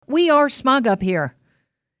we are smug up here.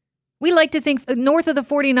 We like to think north of the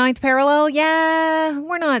 49th parallel,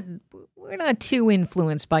 we're not too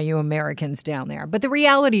influenced by you Americans down there. But the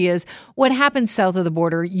reality is what happens south of the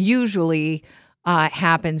border usually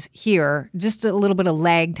happens here, just a little bit of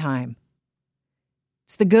lag time.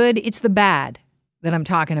 It's the good, it's the bad that I'm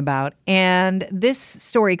talking about. And this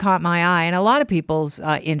story caught my eye and a lot of people's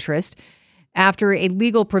interest after a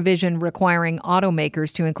legal provision requiring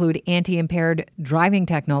automakers to include anti-impaired driving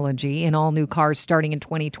technology in all new cars starting in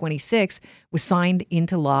 2026 was signed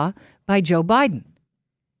into law by Joe Biden.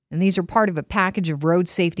 And these are part of a package of road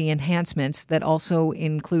safety enhancements that also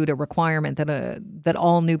include a requirement that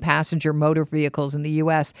all new passenger motor vehicles in the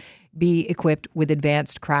U.S. be equipped with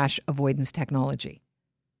advanced crash avoidance technology.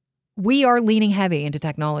 We are leaning heavy into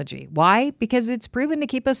technology. Why? Because it's proven to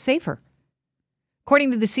keep us safer.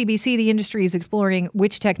 According to the CBC, the industry is exploring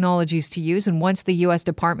which technologies to use, and once the U.S.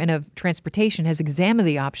 Department of Transportation has examined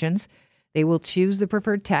the options, they will choose the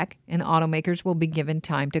preferred tech, and automakers will be given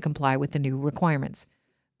time to comply with the new requirements.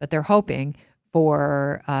 But they're hoping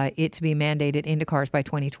for it to be mandated into cars by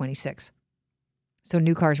 2026. So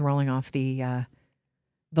new cars rolling off the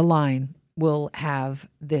line will have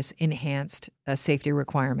this enhanced safety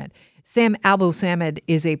requirement. Sam Abu-Samad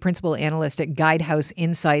is a principal analyst at Guidehouse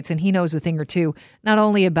Insights, and he knows a thing or two, not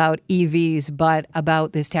only about EVs, but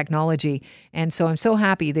about this technology. And so I'm so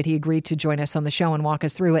happy that he agreed to join us on the show and walk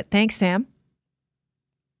us through it. Thanks, Sam.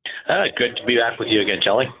 Good to be back with you again,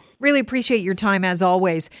 Kelly. Really appreciate your time, as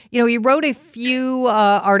always. You know, you wrote a few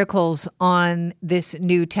articles on this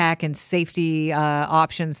new tech and safety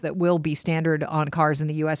options that will be standard on cars in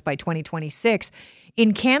the U.S. by 2026.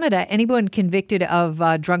 In Canada, anyone convicted of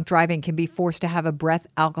drunk driving can be forced to have a breath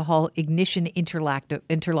alcohol ignition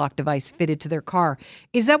interlock device fitted to their car.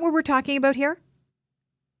 Is that what we're talking about here?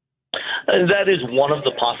 That is one of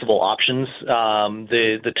the possible options.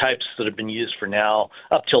 The types that have been used for now,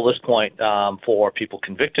 up till this point, for people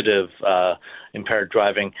convicted of impaired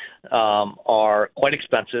driving, are quite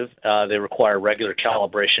expensive. They require regular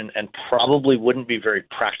calibration and probably wouldn't be very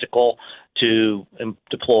practical to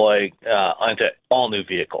deploy onto all new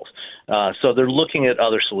vehicles. So they're looking at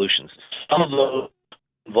other solutions. Some of those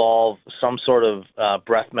involve some sort of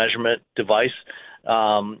breath measurement device.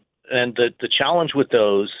 And the challenge with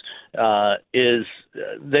those is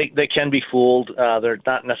they can be fooled. They're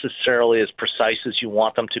not necessarily as precise as you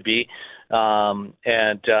want them to be.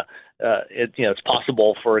 It's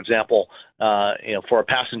possible, for example, for a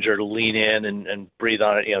passenger to lean in and breathe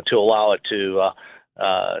on it, to allow it to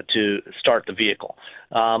start the vehicle.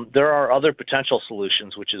 There are other potential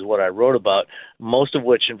solutions, which is what I wrote about, most of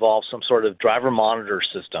which involve some sort of driver monitor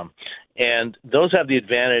system. And those have the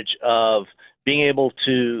advantage of being able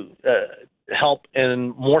to help in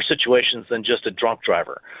more situations than just a drunk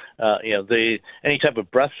driver. Any type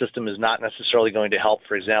of breath system is not necessarily going to help,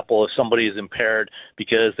 for example, if somebody is impaired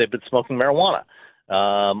because they've been smoking marijuana.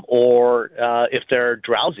 Or if they're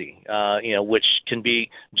drowsy, which can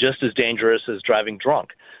be just as dangerous as driving drunk.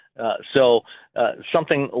 So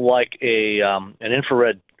something like an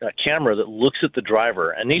infrared camera that looks at the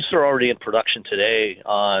driver, and these are already in production today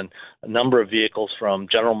on a number of vehicles from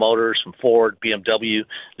General Motors, from Ford, BMW.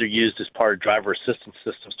 They're used as part of driver assistance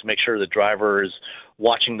systems to make sure the driver is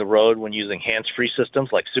watching the road when using hands-free systems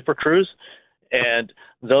like Super Cruise. And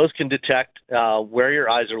those can detect where your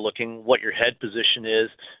eyes are looking, what your head position is,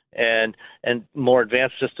 and more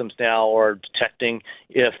advanced systems now are detecting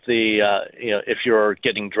if if you're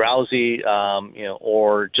getting drowsy,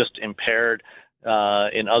 or just impaired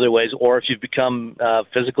in other ways, or if you've become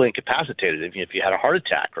physically incapacitated, if you had a heart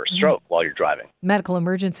attack or a stroke while you're driving. Medical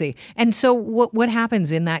emergency. And so what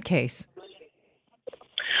happens in that case?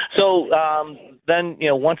 So then,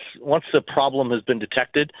 once the problem has been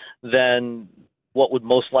detected, then what would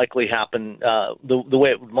most likely happen, the way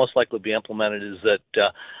it would most likely be implemented is that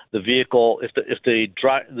the vehicle, if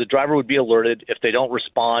the driver would be alerted, if they don't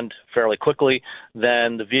respond fairly quickly,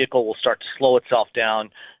 then the vehicle will start to slow itself down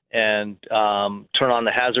and turn on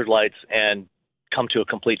the hazard lights and come to a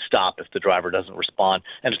complete stop if the driver doesn't respond.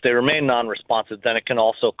 And if they remain non-responsive, then it can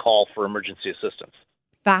also call for emergency assistance.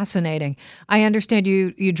 Fascinating. I understand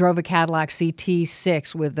you drove a Cadillac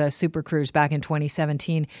CT6 with Super Cruise back in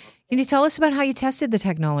 2017. Can you tell us about how you tested the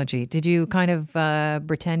technology? Did you kind of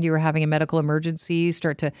pretend you were having a medical emergency,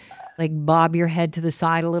 start to bob your head to the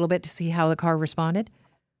side a little bit to see how the car responded?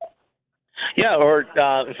 Yeah, or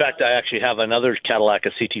in fact, I actually have another Cadillac,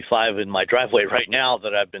 a CT5, in my driveway right now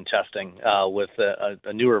that I've been testing with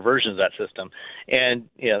a newer version of that system. And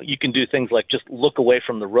you can do things like just look away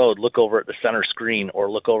from the road, look over at the center screen, or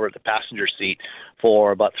look over at the passenger seat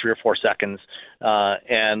for about 3 or 4 seconds,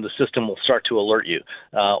 and the system will start to alert you,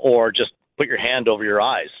 or just put your hand over your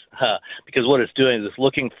eyes, because what it's doing is it's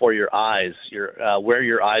looking for your eyes, where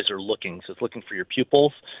your eyes are looking. So it's looking for your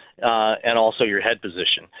pupils and also your head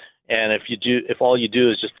position. And if all you do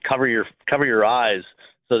is just cover your eyes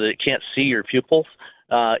so that it can't see your pupils,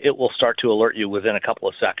 it will start to alert you within a couple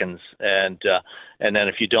of seconds. And then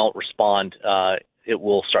if you don't respond, it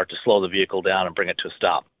will start to slow the vehicle down and bring it to a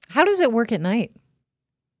stop. How does it work at night?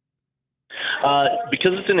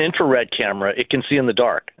 Because it's an infrared camera, it can see in the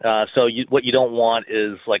dark. So what you don't want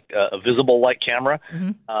is like a visible light camera,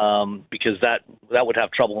 because that would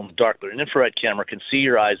have trouble in the dark. But an infrared camera can see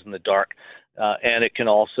your eyes in the dark, and it can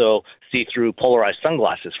also see through polarized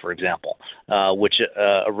sunglasses, for example, which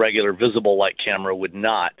a regular visible light camera would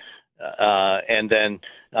not. And then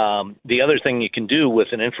the other thing you can do with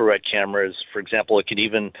an infrared camera is, for example, it can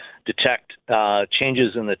even detect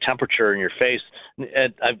changes in the temperature in your face.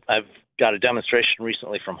 And I've got a demonstration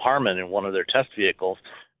recently from Harman in one of their test vehicles.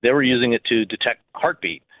 They were using it to detect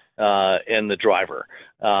heartbeat in the driver.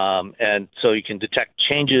 And so you can detect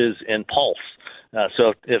changes in pulse.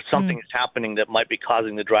 So if something is happening that might be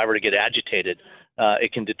causing the driver to get agitated,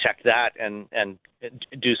 it can detect that and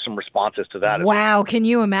do some responses to that. Wow. Can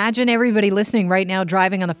you imagine everybody listening right now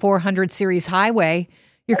driving on the 400 series highway?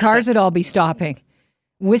 Your cars would all be stopping.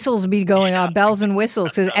 Whistles would be going off, bells and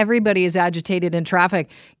whistles, because everybody is agitated in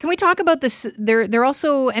traffic. Can we talk about this? They're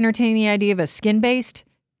also entertaining the idea of a skin-based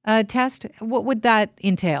test. What would that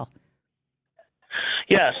entail?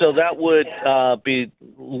 Yeah, so that would be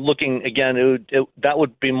looking, again, that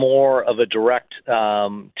would be more of a direct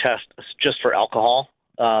test just for alcohol,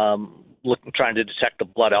 trying to detect the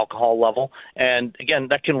blood alcohol level. And again,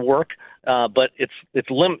 that can work, but it's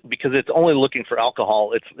because it's only looking for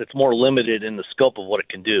alcohol. It's more limited in the scope of what it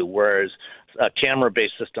can do. Whereas a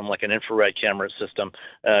camera-based system, like an infrared camera system,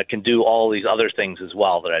 can do all these other things as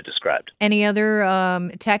well that I described. Any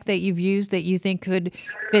other tech that you've used that you think could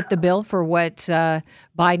fit the bill for what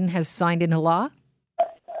Biden has signed into law?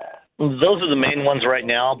 Those are the main ones right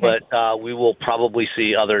now, but we will probably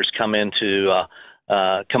see others come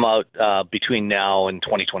out between now and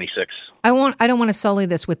 2026. I don't want to sully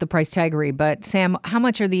this with the price taggery, but Sam, how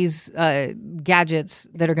much are these gadgets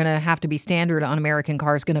that are going to have to be standard on American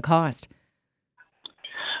cars going to cost?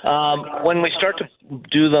 When we start to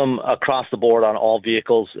do them across the board on all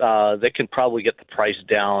vehicles, they can probably get the price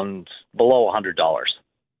down below $100.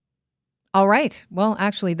 All right. Well,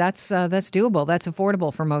 actually, that's doable. That's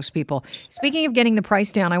affordable for most people. Speaking of getting the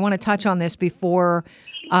price down, I want to touch on this before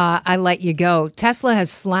I let you go. Tesla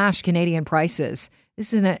has slashed Canadian prices.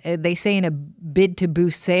 This is they say in a bid to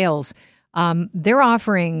boost sales. They're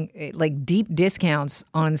offering like deep discounts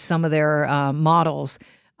on some of their models.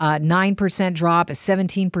 9% drop, a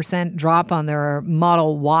 17% drop on their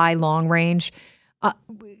Model Y long range.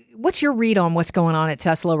 What's your read on what's going on at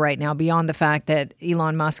Tesla right now, beyond the fact that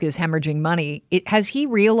Elon Musk is hemorrhaging money? Has he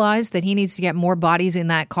realized that he needs to get more bodies in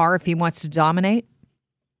that car if he wants to dominate?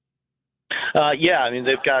 Yeah, I mean,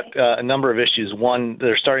 they've got a number of issues. One,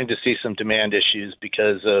 they're starting to see some demand issues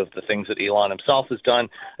because of the things that Elon himself has done,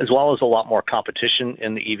 as well as a lot more competition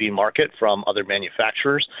in the EV market from other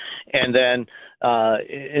manufacturers. And then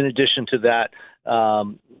in addition to that,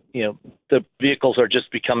 the vehicles are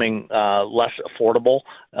just becoming less affordable.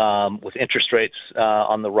 With interest rates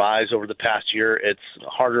on the rise over the past year, it's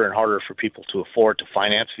harder and harder for people to afford to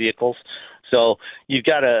finance vehicles. So you've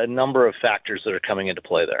got a number of factors that are coming into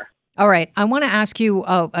play there. All right. I want to ask you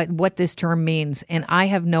what this term means, and I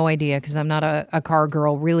have no idea because I'm not a car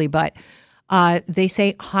girl really, but they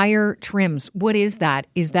say higher trims. What is that?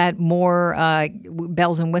 Is that more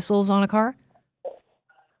bells and whistles on a car?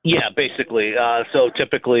 Yeah, basically. So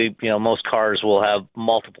typically, most cars will have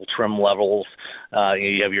multiple trim levels.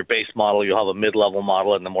 You have your base model, you'll have a mid-level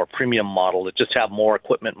model, and the more premium model that just have more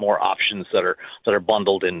equipment, more options that are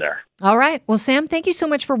bundled in there. All right. Well, Sam, thank you so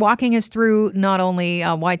much for walking us through not only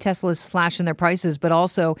why Tesla is slashing their prices, but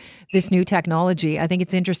also this new technology. I think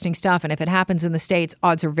it's interesting stuff. And if it happens in the States,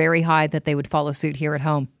 odds are very high that they would follow suit here at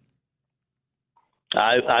home.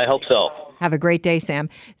 I hope so. Have a great day, Sam.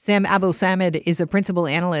 Sam Abu-Samad is a principal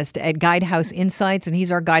analyst at Guidehouse Insights, and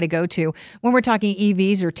he's our guy to go to when we're talking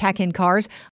EVs or tech in cars.